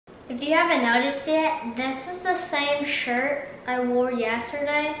If you haven't noticed yet, this is the same shirt I wore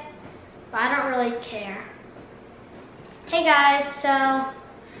yesterday, but I don't really care. Hey guys, so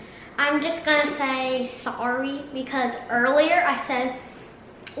I'm just gonna say sorry because earlier I said,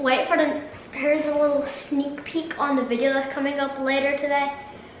 wait for here's a little sneak peek on the video that's coming up later today,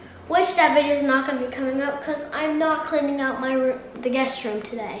 which that video is not gonna be coming up because I'm not cleaning out the guest room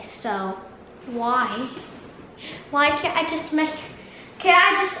today, so why? Why can't I just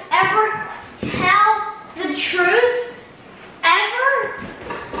ever tell the truth? Ever?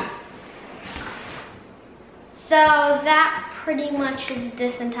 So that pretty much is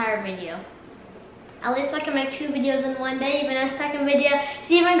this entire video. At least I can make 2 videos in one day, even a second video is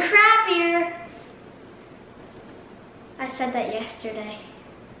even crappier. I said that yesterday.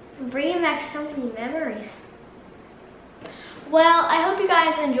 I'm bringing back so many memories. Well, I hope you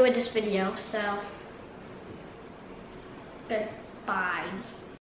guys enjoyed this video, so goodbye.